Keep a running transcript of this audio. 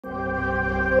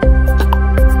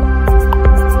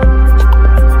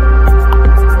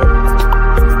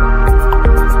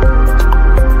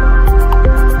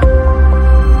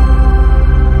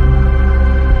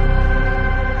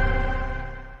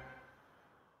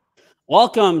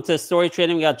Welcome to Story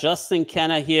Trading. We got Justin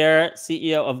Kenna here,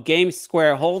 CEO of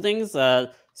GameSquare Holdings.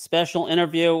 A special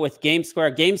interview with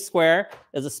GameSquare. GameSquare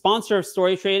is a sponsor of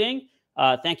Story Trading.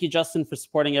 Thank you, Justin, for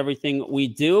supporting everything we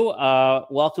do.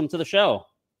 Welcome to the show.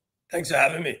 Thanks for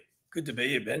having me. Good to be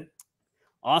here, Ben.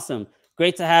 Awesome.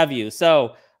 Great to have you.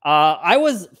 So I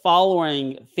was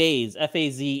following FaZe,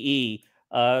 F-A-Z-E,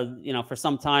 for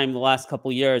some time the last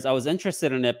couple of years. I was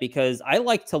interested in it because I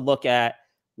like to look at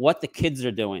what the kids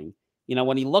are doing.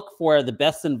 When you look for the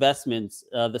best investments,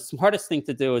 the smartest thing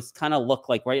to do is kind of look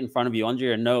like right in front of you, under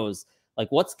your nose, like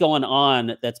what's going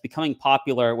on that's becoming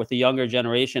popular with the younger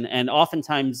generation. And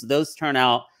oftentimes those turn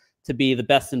out to be the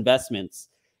best investments.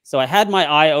 So I had my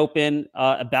eye open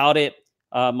about it.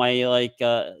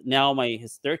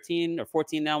 His 13 or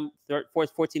 14 now,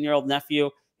 14-year-old nephew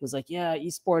was like, yeah,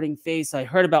 esporting FaZe. So I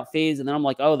heard about FaZe, and then I'm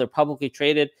like, oh, they're publicly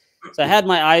traded. So I had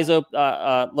my eyes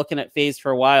open, looking at FaZe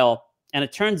for a while. And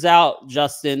it turns out,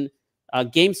 Justin,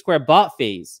 GameSquare bought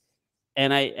FaZe,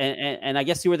 and I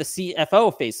guess you were the CFO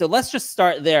of FaZe. So let's just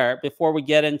start there before we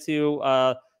get into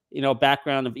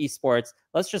background of esports.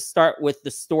 Let's just start with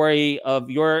the story of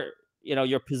your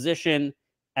position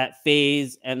at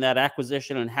FaZe and that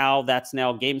acquisition and how that's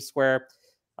now GameSquare.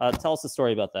 Tell us the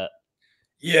story about that.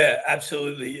 Yeah,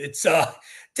 absolutely. It's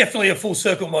definitely a full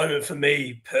circle moment for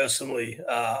me personally.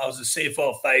 I was the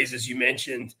CFO of FaZe, as you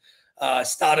mentioned.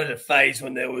 Started at FaZe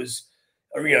when there was,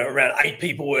 around 8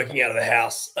 people working out of the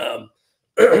house.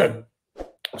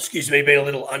 Excuse me, being a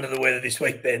little under the weather this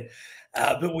week, Ben.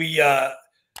 But we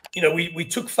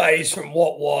took FaZe from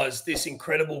what was this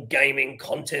incredible gaming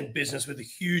content business with a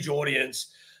huge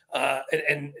audience,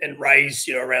 and raised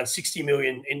around 60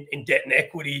 million in debt and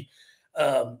equity.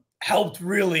 Helped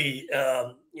really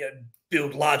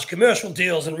build large commercial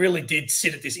deals, and really did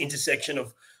sit at this intersection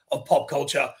of pop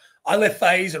culture. I left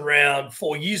FaZe around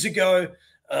 4 years ago,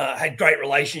 had great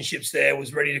relationships there,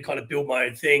 was ready to kind of build my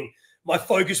own thing. My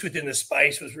focus within the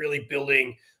space was really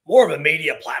building more of a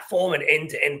media platform, an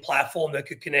end-to-end platform that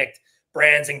could connect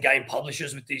brands and game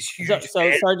publishers with these huge.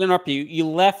 So sorry to interrupt you. You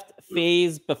left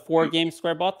FaZe before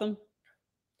GameSquare bought them?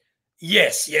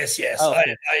 Yes. Oh,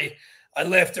 okay. I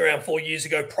left around 4 years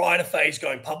ago, prior to FaZe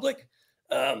going public.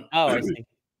 I see.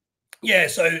 Yeah,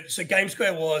 so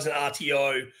GameSquare was an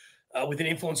RTO with an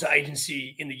influencer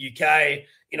agency in the UK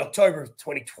in October of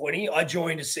 2020. I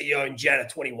joined as CEO in January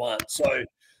 21. So,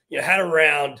 had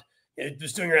around,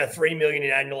 was doing around 3 million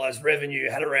in annualized revenue,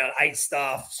 had around 8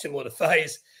 staff, similar to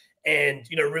FaZe, and,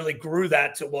 really grew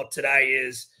that to what today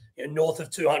is, north of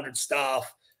 200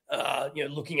 staff,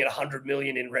 looking at 100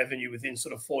 million in revenue within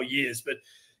sort of 4 years. But,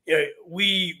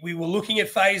 we were looking at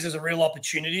FaZe as a real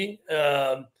opportunity.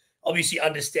 Obviously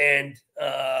understand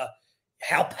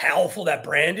how powerful that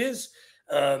brand is,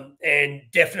 and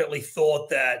definitely thought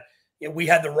that we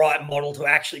had the right model to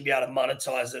actually be able to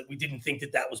monetize it. We didn't think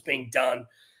that was being done.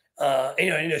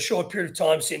 In a short period of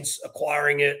time since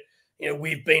acquiring it,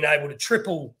 we've been able to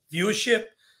triple viewership,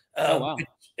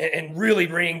 and really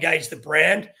re-engage the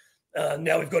brand.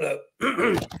 Now we've got a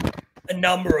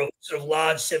number of sort of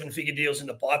large 7-figure deals in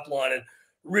the pipeline, and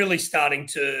really starting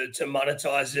to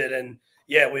monetize it. And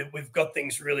yeah, we've got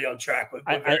things really on track.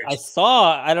 I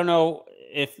saw, I don't know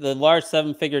if the large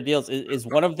 7-figure deals, is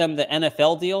one of them the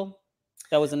NFL deal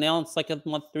that was announced like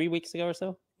 3 weeks ago or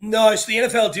so? No, so the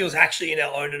NFL deal is actually in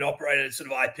our owned and operated sort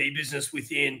of IP business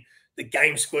within the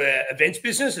GameSquare events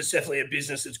business. It's definitely a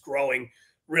business that's growing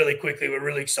really quickly. We're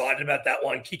really excited about that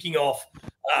one, kicking off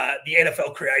the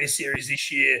NFL Creator Series this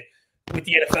year with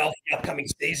the NFL for the upcoming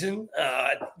season,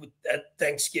 at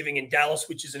Thanksgiving in Dallas,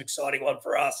 which is an exciting one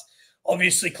for us.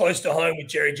 Obviously, close to home with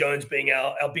Jerry Jones being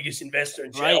our biggest investor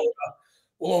and shareholder. Right.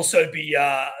 Will also be.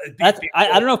 I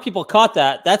don't know if people caught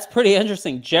that. That's pretty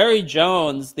interesting. Jerry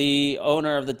Jones, the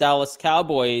owner of the Dallas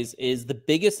Cowboys, is the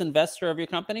biggest investor of your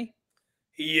company?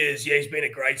 He is. Yeah, he's been a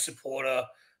great supporter.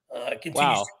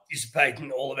 Continues to participate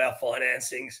in all of our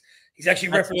financings. He's actually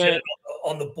represented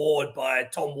on the board by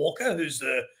Tom Walker, who's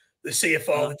the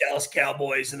CFO of the Dallas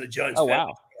Cowboys and the Jones family.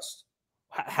 Wow.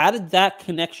 How did that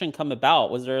connection come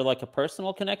about? Was there like a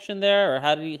personal connection there, or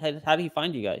how do you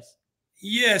find you guys?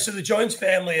 Yeah, so the Jones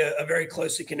family are very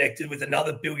closely connected with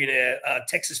another billionaire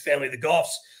Texas family, the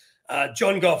Goffs.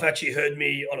 John Goff actually heard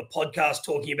me on a podcast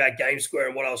talking about GameSquare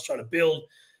and what I was trying to build.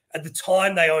 At the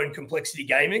time, they owned Complexity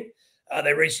Gaming.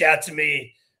 They reached out to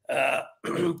me.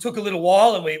 Took a little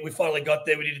while, and we finally got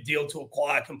there. We did a deal to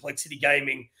acquire Complexity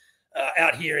Gaming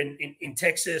out here in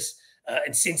Texas.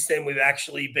 And since then, we've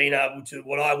actually been able to,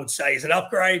 what I would say is an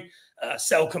upgrade,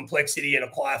 sell Complexity and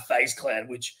acquire FaZe Clan,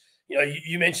 which,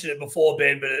 you mentioned it before,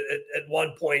 Ben, but at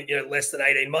one point, less than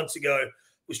 18 months ago,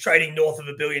 was trading north of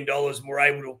 $1 billion, and we're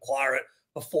able to acquire it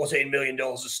for $14 million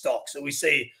of stock. So we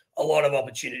see a lot of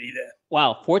opportunity there.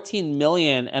 Wow, 14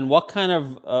 million. And what kind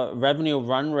of revenue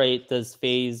run rate does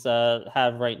FaZe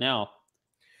have right now?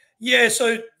 Yeah,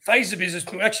 so FaZe is a business.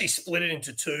 We actually split it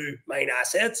into two main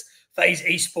assets. FaZe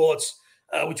Esports,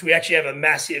 which we actually have a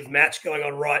massive match going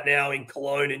on right now in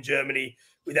Cologne in Germany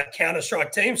with our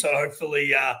Counter-Strike team. So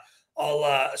hopefully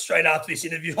I'll straight after this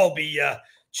interview, I'll be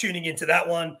tuning into that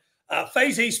one.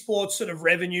 FaZe Esports sort of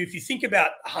revenue, if you think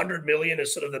about 100 million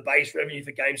as sort of the base revenue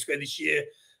for GameSquare this year,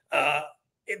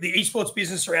 the esports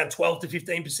business around 12 to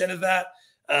 15% of that,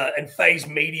 and FaZe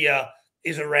Media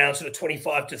is around sort of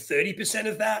 25 to 30%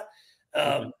 of that.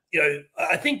 You know,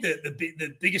 I think that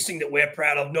the biggest thing that we're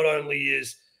proud of not only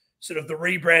is sort of the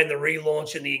rebrand, the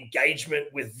relaunch, and the engagement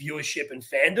with viewership and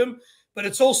fandom, but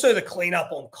it's also the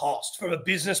cleanup on cost. From a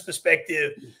business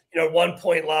perspective, you know, at one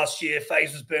point last year,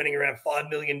 FaZe was burning around $5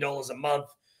 million a month.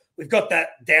 We've got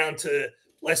that down to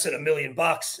less than $1 million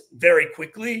very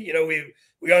quickly. You know,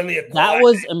 we only acquired. That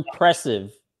was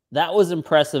impressive. That was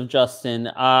impressive, Justin.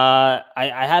 I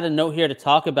had a note here to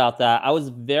talk about that. I was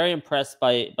very impressed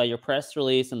by your press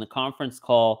release and the conference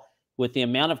call with the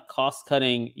amount of cost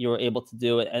cutting you were able to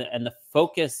do, and the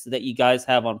focus that you guys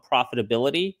have on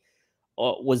profitability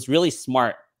was really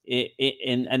smart.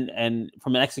 And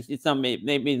from an execution, it's not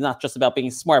maybe not just about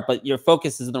being smart, but your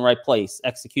focus is in the right place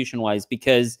execution wise,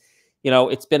 because you know,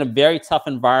 it's been a very tough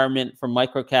environment for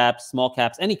micro caps, small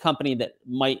caps, any company that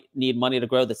might need money to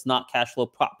grow that's not cash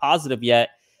flow positive yet.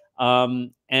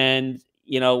 And,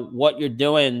 you know, what you're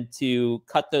doing to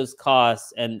cut those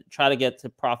costs and try to get to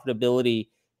profitability.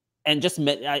 And just,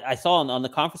 I saw on the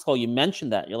conference call, you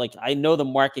mentioned that. You're like, I know the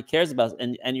market cares about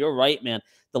it. And you're right, man.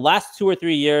 The last 2 or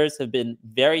 3 years have been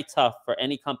very tough for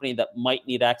any company that might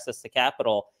need access to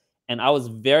capital. And I was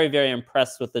very, very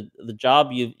impressed with the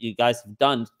job you guys have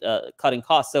done cutting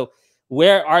costs. So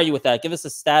where are you with that? Give us a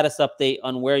status update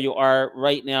on where you are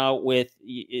right now with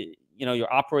you know,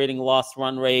 your operating loss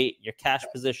run rate, your cash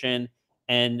position,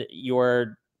 and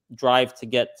your drive to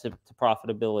get to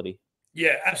profitability.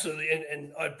 Yeah, absolutely.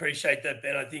 And I appreciate that,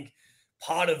 Ben. I think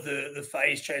part of the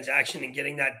FaZe transaction and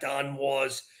getting that done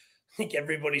was, I think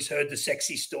everybody's heard the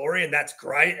sexy story, and that's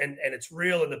great. And it's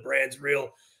real and the brand's real.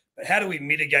 But how do we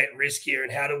mitigate risk here,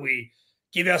 and how do we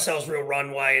give ourselves real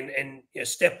runway? And you know,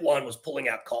 step one was pulling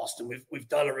out cost, and we've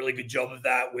done a really good job of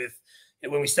that. With, you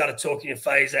know, when we started talking to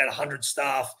FaZe, they had 100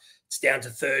 staff, it's down to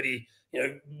 30. You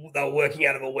know, they were working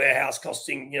out of a warehouse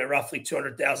costing, you know, roughly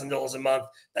 $200,000 a month.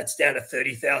 That's down to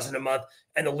 $30,000 a month,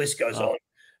 and the list goes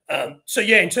on. So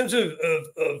yeah, in terms of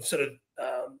sort of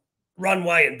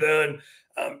runway and burn,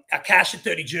 our cash at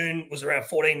 30 June was around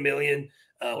 14 million.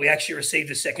 We actually received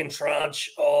the second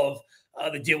tranche of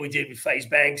the deal we did with FaZe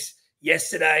Banks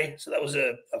yesterday. So that was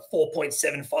a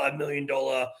 $4.75 million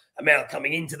amount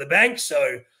coming into the bank.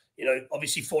 So, you know,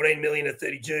 obviously 14 million at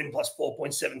 30 June plus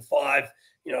 4.75,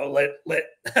 you know, let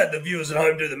the viewers at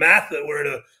home do the math, but we're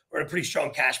in a pretty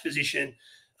strong cash position.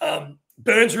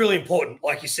 Burn's really important,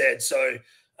 like you said. So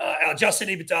our adjusted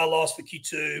EBITDA loss for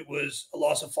Q2 was a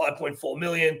loss of 5.4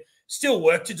 million. Still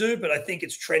work to do, but I think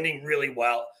it's trending really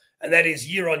well. And that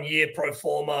is year on year pro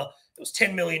forma. It was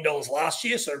 $10 million last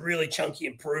year, so really chunky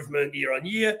improvement year on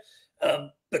year.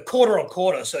 But quarter on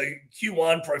quarter, so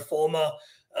Q1 pro forma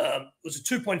was a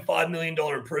 $2.5 million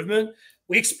improvement.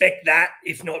 We expect that,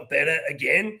 if not better,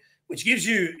 again, which gives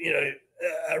you, you know,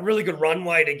 a really good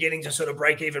runway to getting to sort of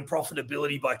break even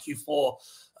profitability by Q4.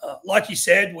 Like you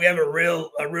said, we have a real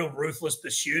ruthless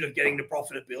pursuit of getting to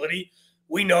profitability.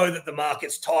 We know that the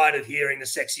market's tired of hearing the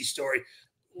sexy story.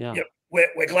 Yeah. You know,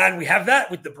 we're glad we have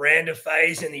that with the brand of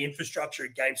FaZe and the infrastructure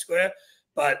at GameSquare.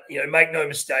 But, you know, make no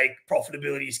mistake,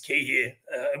 profitability is key here.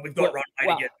 And we've got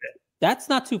runway to get there. That's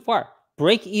not too far.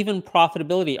 Break even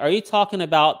profitability. Are you talking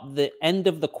about the end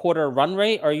of the quarter run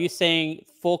rate? Or are you saying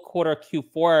full quarter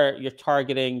Q4, you're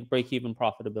targeting break even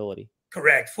profitability?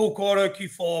 Correct. Full quarter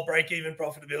Q4, break even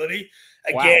profitability.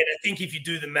 Again, I think if you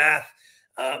do the math,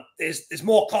 there's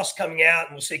more costs coming out,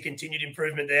 and we'll see continued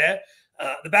improvement there.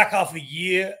 The back half of the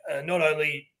year, not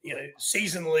only, you know,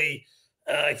 seasonally,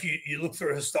 if you look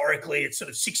through historically, it's sort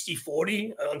of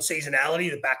 60-40 on seasonality.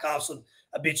 The back half's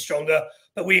a bit stronger,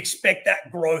 but we expect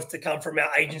that growth to come from our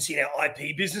agency and our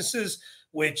IP businesses,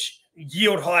 which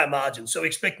yield higher margins. So we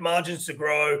expect margins to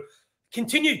grow.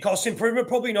 Continued cost improvement,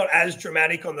 probably not as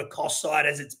dramatic on the cost side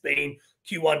as it's been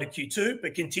Q1 to Q2,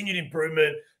 but continued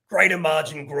improvement, greater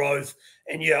margin growth.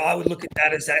 And yeah, I would look at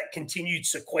that as that continued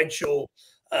sequential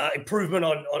improvement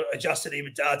on adjusted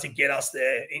EBITDA to get us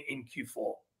there in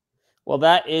Q4. Well,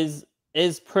 that is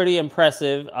pretty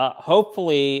impressive.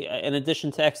 Hopefully, in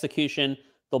addition to execution,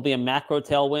 there'll be a macro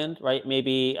tailwind, right?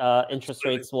 Maybe interest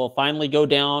rates will finally go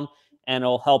down, and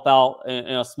it'll help out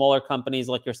smaller companies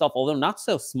like yourself, although not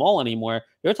so small anymore.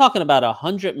 You're talking about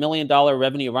 $100 million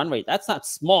revenue run rate. That's not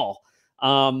small.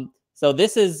 So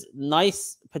this is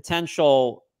nice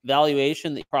potential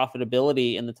valuation, the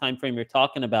profitability in the time frame you're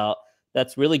talking about.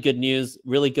 That's really good news,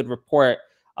 really good report.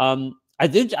 I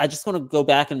just want to go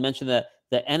back and mention that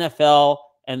the NFL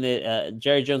and the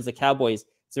Jerry Jones, the Cowboys.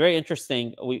 It's very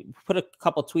interesting. We put a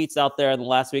couple tweets out there in the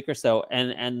last week or so,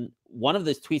 and one of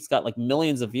those tweets got like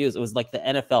millions of views. It was like the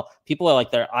NFL. People are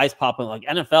like their eyes popping, like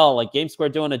NFL, like GameSquare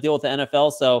doing a deal with the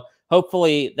NFL. So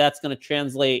hopefully that's going to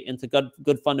translate into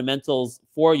good fundamentals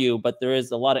for you. But there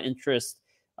is a lot of interest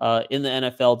in the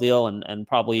NFL deal, and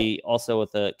probably also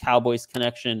with the Cowboys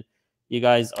connection. You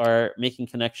guys are making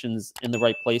connections in the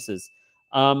right places.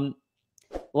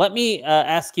 Let me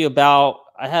ask you about,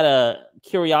 I had a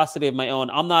curiosity of my own.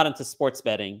 I'm not into sports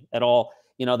betting at all.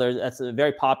 That's a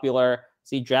very popular.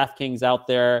 See DraftKings out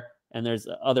there, and there's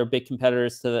other big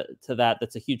competitors to that.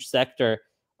 That's a huge sector.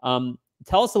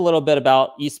 Tell us a little bit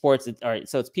about esports. All right,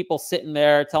 so it's people sitting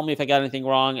there. Tell me if I got anything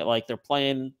wrong. Like they're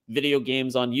playing video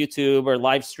games on YouTube or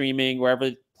live streaming,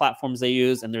 wherever platforms they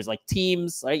use, and there's like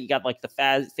teams, right? You got like the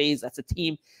FaZe, that's a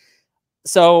team.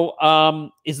 So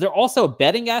is there also a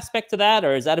betting aspect to that,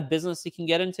 or is that a business you can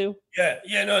get into?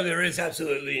 Yeah, no, there is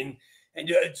absolutely. And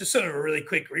just sort of a really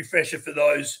quick refresher for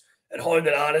those at home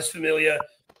that aren't as familiar.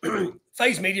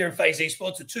 FaZe Media and FaZe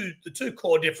Esports, the two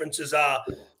core differences are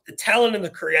the talent and the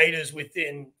creators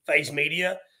within FaZe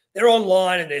Media. They're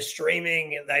online and they're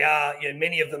streaming. They are,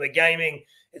 many of them are gaming.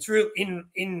 It's real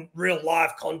in real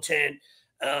live content.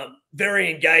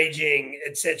 Very engaging,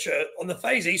 etc. On the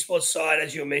FaZe Esports side,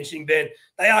 as you were mentioning, Ben,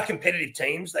 they are competitive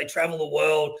teams. They travel the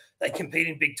world. They compete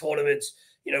in big tournaments.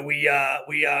 We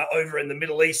are over in the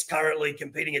Middle East currently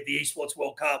competing at the Esports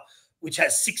World Cup, which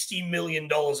has $60 million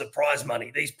of prize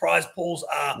money. These prize pools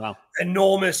are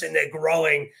enormous and they're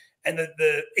growing. And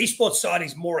the esports side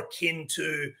is more akin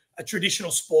to a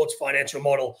traditional sports financial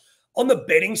model. On the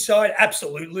betting side,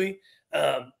 absolutely.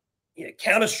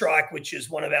 Counter-Strike, which is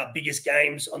one of our biggest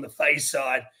games on the FaZe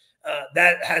side,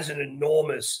 that has an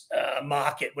enormous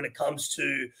market when it comes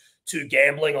to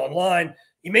gambling online.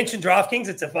 You mentioned DraftKings.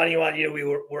 It's a funny one. We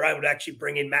were able to actually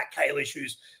bring in Matt Kalish,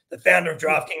 who's the founder of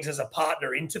DraftKings, as a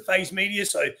partner into FaZe Media.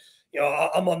 So,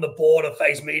 I'm on the board of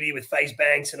FaZe Media with FaZe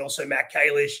Banks and also Matt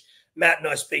Kalish. Matt and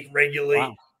I speak regularly.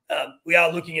 Wow. We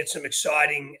are looking at some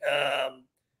exciting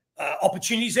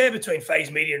opportunities there between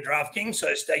FaZe Media and DraftKings,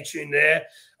 so stay tuned there.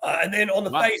 And then on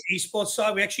the FaZe Esports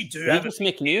side, we actually do have... just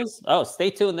make news? Oh, stay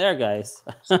tuned there, guys.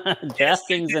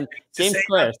 DraftKings and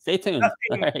GameSquare, stay tuned.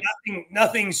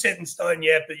 Nothing set in stone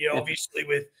yet, but obviously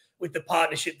with the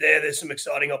partnership there's some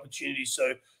exciting opportunities.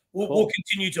 So we'll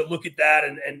continue to look at that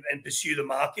and pursue the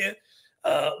market.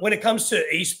 When it comes to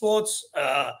esports,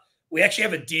 we actually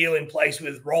have a deal in place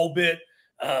with Rollbit.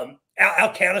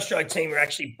 Our Counter-Strike team are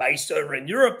actually based over in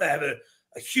Europe. They have a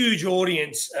huge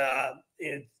audience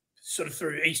sort of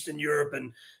through Eastern Europe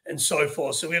and so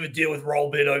forth. So we have a deal with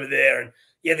Rollbit over there. And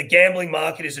the gambling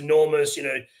market is enormous.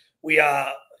 We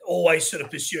are always sort of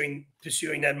pursuing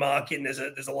that market, and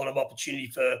there's a lot of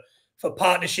opportunity for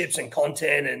partnerships and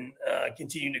content and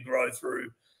continuing to grow through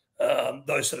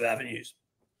those sort of avenues.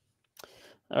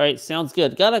 All right, sounds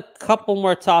good. Got a couple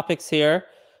more topics here.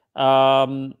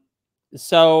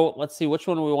 So let's see, which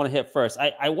one we want to hit first.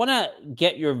 I want to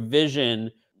get your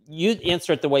vision. You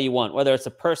answer it the way you want, whether it's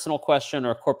a personal question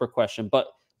or a corporate question. But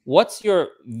what's your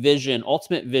vision,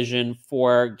 ultimate vision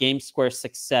for GameSquare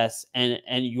success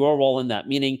and your role in that?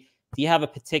 Meaning, do you have a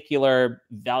particular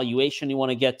valuation you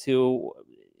want to get to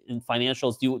in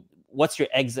financials? What's your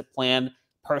exit plan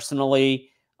personally?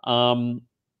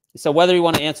 So whether you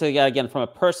want to answer that again from a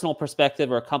personal perspective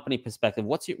or a company perspective,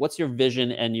 what's your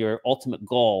vision and your ultimate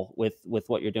goal with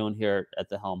what you're doing here at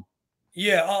the helm?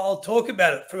 Yeah, I'll talk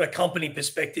about it from a company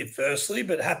perspective firstly,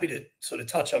 but happy to sort of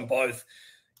touch on both.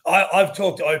 I've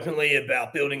talked openly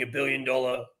about building $1 billion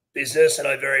business, and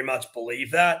I very much believe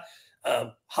that.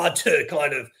 Hard to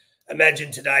kind of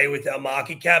imagine today with our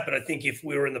market cap, but I think if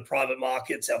we were in the private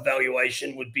markets, our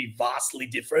valuation would be vastly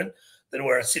different than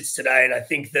where it sits today. And I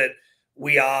think that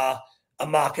we are a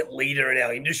market leader in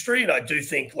our industry. And I do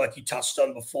think, like you touched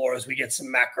on before, as we get some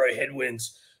macro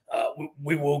headwinds,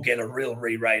 we will get a real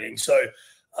re-rating. So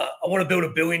I want to build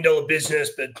 $1 billion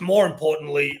business, but more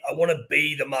importantly, I want to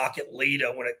be the market leader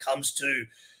when it comes to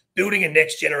building a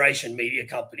next generation media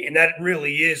company. And that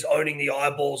really is owning the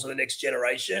eyeballs of the next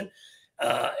generation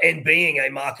and being a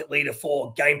market leader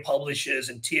for game publishers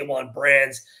and tier one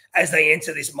brands as they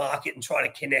enter this market and try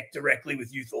to connect directly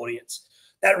with youth audience.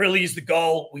 that really is the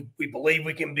goal. We believe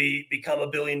we can become a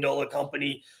 $1 billion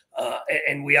company,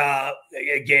 and we are,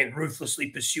 again, ruthlessly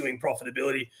pursuing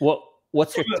profitability.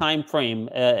 What's your time frame?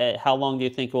 How long do you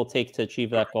think it will take to achieve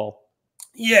that goal?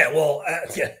 Yeah, well,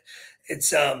 yeah,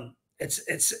 it's a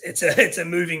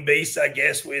moving beast, I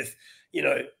guess, with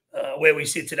where we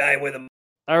sit today, where the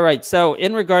All right. So,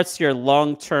 in regards to your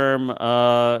long-term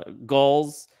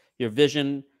goals, your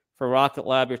vision for Rocket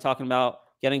Lab, you're talking about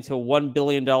getting to a $1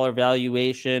 billion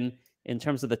valuation. In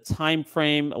terms of the time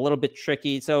frame, a little bit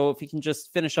tricky. So, if you can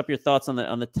just finish up your thoughts on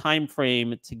the time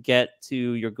frame to get to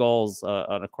your goals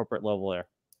on a corporate level there.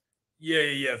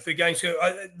 Yeah. For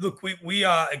GameSquare, look, we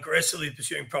are aggressively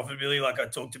pursuing profitability, like I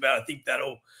talked about. I think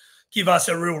that'll give us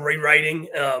a real re-rating.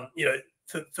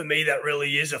 For me, that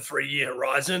really is a 3-year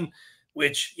horizon,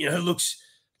 which looks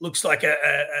like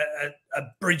a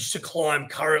bridge to climb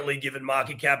currently, given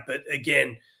market cap. But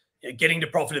again, getting to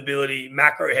profitability,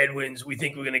 macro headwinds, we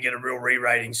think we're going to get a real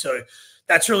re-rating. So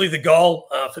that's really the goal.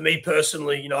 For me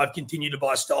personally, I've continued to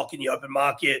buy stock in the open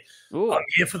market. Ooh, I'm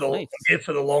here for the nice. I'm here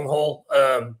for the long haul.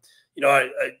 I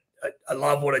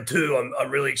love what I do.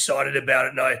 I'm really excited about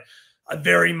it, and I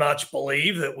very much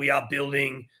believe that we are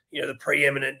building the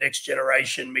preeminent next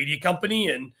generation media company,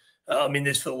 and I'm in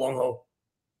this for the long haul.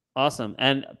 Awesome.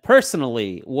 And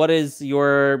personally, what is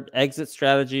your exit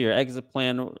strategy, your exit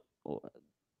plan,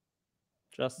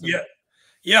 Justin?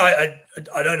 I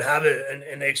don't have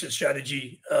an exit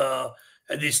strategy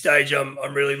at this stage.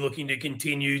 I'm really looking to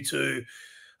continue to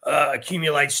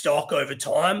accumulate stock over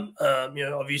time.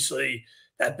 Obviously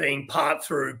that being part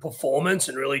through performance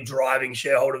and really driving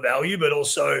shareholder value, but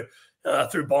also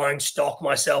through buying stock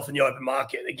myself in the open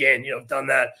market. Again, I've done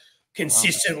that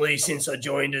consistently since I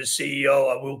joined as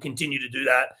CEO. I will continue to do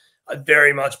that. I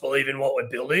very much believe in what we're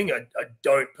building. I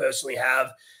don't personally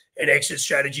have an exit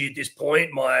strategy at this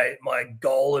point. My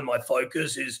goal and my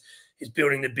focus is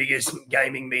building the biggest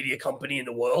gaming media company in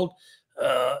the world,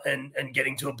 and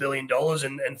getting to $1 billion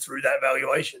and through that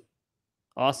valuation.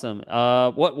 Awesome.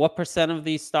 What percent of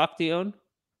the stock do you own?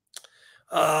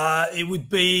 It would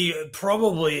be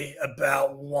probably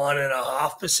about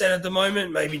 1.5% at the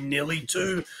moment, maybe nearly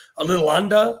 2, a little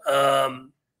under.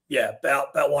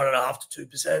 About 1.5 to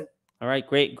 2%. All right,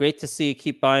 great to see you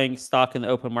keep buying stock in the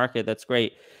open market. That's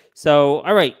great. So,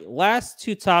 all right, last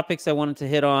 2 topics I wanted to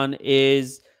hit on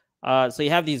is so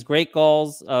you have these great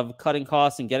goals of cutting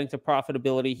costs and getting to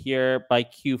profitability here by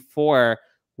Q4.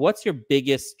 What's your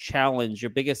biggest challenge, your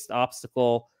biggest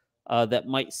obstacle that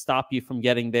might stop you from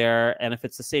getting there? And if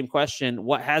it's the same question,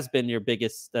 what has been your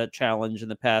biggest challenge in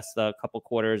the past couple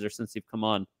quarters or since you've come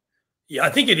on? Yeah, I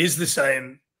think it is the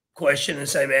same question and the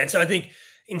same answer. I think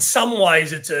in some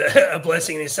ways it's a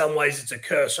blessing, and in some ways it's a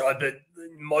curse, right? But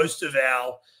most of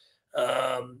our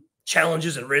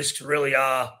challenges and risks really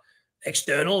are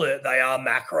external. They are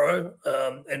macro,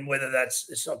 and whether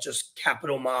it's not just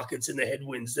capital markets and the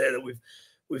headwinds there that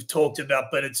we've talked about,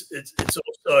 but it's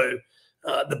also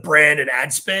the brand and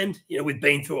ad spend. We've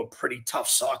been through a pretty tough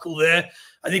cycle there.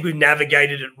 I think we've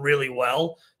navigated it really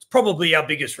well. It's probably our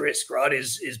biggest risk, right?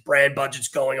 Is brand budgets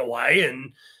going away,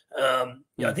 and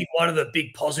I think one of the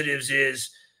big positives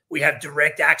is we have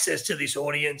direct access to this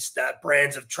audience that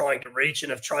brands have tried to reach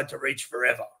and have tried to reach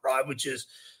forever, right? Which is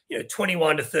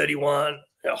 21 to 31,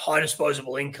 high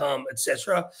disposable income,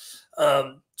 etc.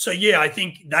 I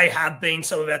think they have been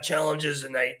some of our challenges,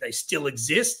 and they still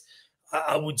exist.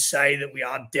 I would say that we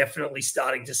are definitely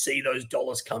starting to see those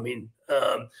dollars come in.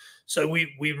 So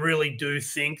we really do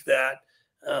think that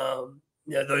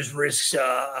those risks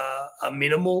are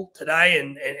minimal today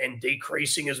and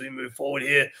decreasing as we move forward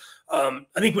here. I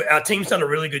think our team's done a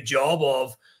really good job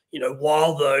of,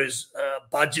 while those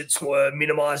budgets were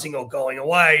minimizing or going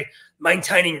away,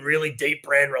 maintaining really deep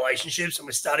brand relationships. And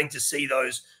we're starting to see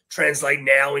those translate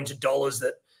now into dollars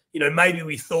that, maybe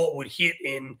we thought would hit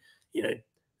in,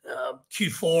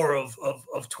 Q4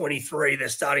 of 23. They're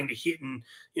starting to hit in,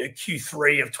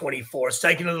 Q3 of 24. It's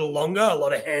taken a little longer, a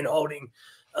lot of hand holding,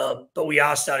 but we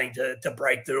are starting to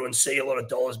break through and see a lot of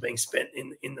dollars being spent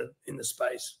in the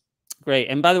space. Great.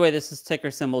 And by the way, this is ticker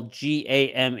symbol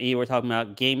GAME. We're talking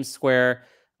about GameSquare,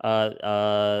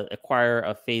 acquirer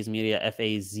of FaZe Media,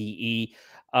 FaZe.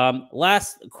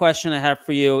 Last question I have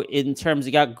for you, in terms,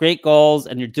 you got great goals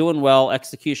and you're doing well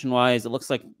execution wise. It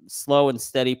looks like slow and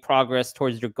steady progress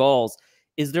towards your goals.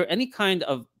 Is there any kind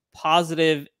of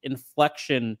positive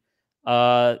inflection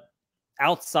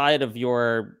outside of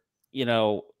your,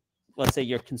 let's say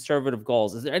your conservative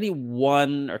goals? Is there any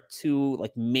 1 or 2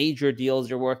 like major deals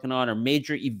you're working on, or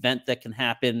major event that can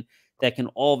happen that can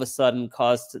all of a sudden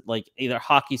cause like either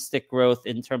hockey stick growth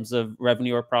in terms of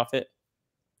revenue or profit?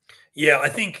 Yeah, I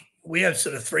think we have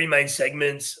sort of three main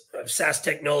segments. We have SaaS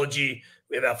technology,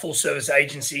 we have our full service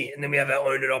agency, and then we have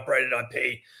our owned and operated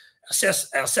IP.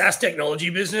 Our SaaS technology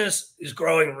business is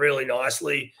growing really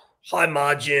nicely, high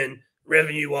margin,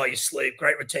 revenue while you sleep,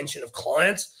 great retention of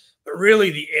clients. But really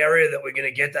the area that we're going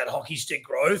to get that hockey stick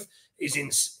growth is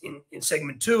in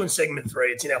segment 2 and segment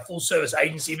 3. It's in our full service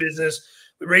agency business.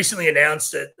 We recently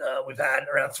announced that we've had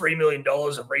around $3 million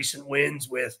of recent wins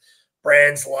with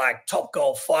brands like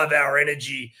Topgolf, 5 Hour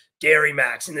Energy, Dairy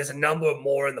Max, and there's a number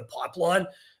more in the pipeline.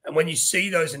 And when you see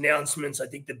those announcements, I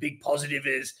think the big positive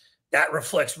is that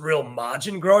reflects real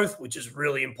margin growth, which is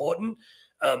really important.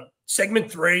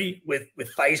 Segment 3 with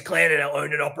FaZe Clan and our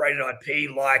owned and operated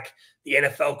IP, like the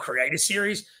NFL Creator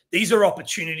Series, these are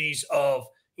opportunities of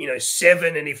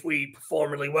 7, and if we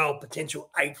perform really well,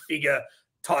 potential 8-figure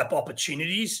type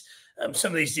opportunities.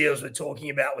 Some of these deals we're talking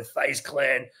about with FaZe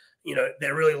Clan,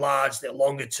 they're really large, they're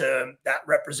longer term. That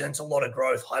represents a lot of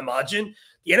growth, high margin.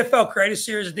 The NFL Creator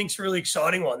Series, I think, is a really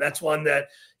exciting one. That's one that,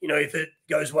 if it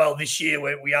goes well this year,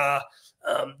 we are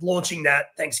launching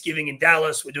that Thanksgiving in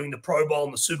Dallas. We're doing the Pro Bowl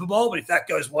and the Super Bowl. But if that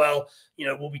goes well,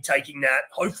 we'll be taking that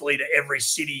hopefully to every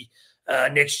city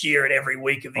next year and every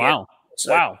week of the year.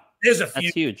 So there's a few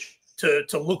That's huge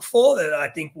to look for that I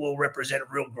think will represent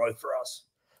real growth for us.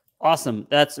 Awesome.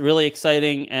 That's really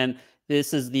exciting. And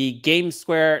this is the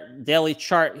GameSquare daily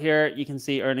chart here. You can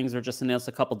see earnings were just announced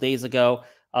a couple days ago.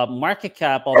 Market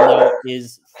cap on note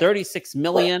is 36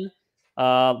 million.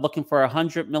 Looking for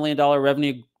 $100 million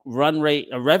revenue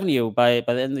revenue by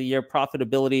the end of the year.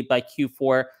 Profitability by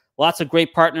Q4. Lots of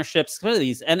great partnerships. What are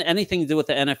these? And anything to do with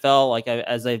the NFL, like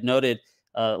as I've noted,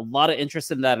 a lot of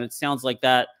interest in that. And it sounds like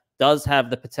that does have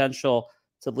the potential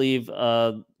to leave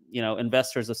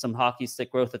investors with some hockey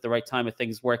stick growth at the right time if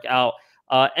things work out.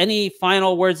 Any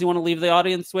final words you want to leave the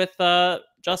audience with,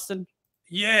 Justin?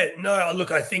 Yeah, no,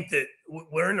 look, I think that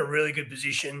we're in a really good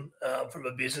position from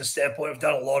a business standpoint. We've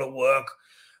done a lot of work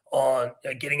on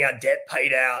getting our debt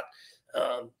paid out,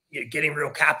 getting real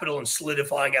capital and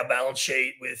solidifying our balance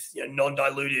sheet with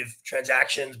non-dilutive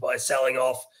transactions by selling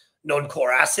off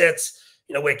non-core assets.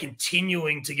 We're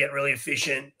continuing to get really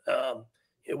efficient.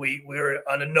 We're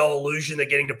under no illusion that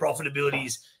getting to profitability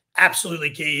is absolutely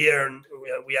key here, and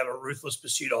we have a ruthless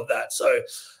pursuit of that. So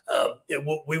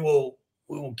we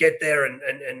will get there,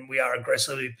 and we are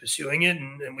aggressively pursuing it,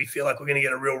 and we feel like we're going to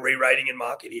get a real re-rating in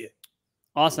market here.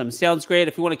 Awesome. Sounds great.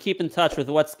 If you want to keep in touch with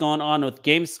what's going on with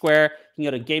GameSquare,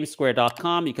 you can go to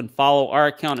gamesquare.com. You can follow our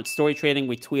account at Story Trading.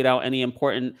 We tweet out any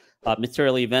important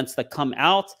material events that come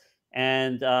out.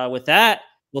 And with that,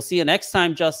 we'll see you next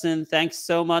time, Justin. Thanks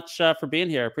so much for being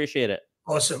here. Appreciate it.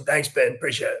 Awesome. Thanks, Ben.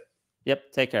 Appreciate it.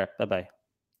 Yep. Take care. Bye-bye.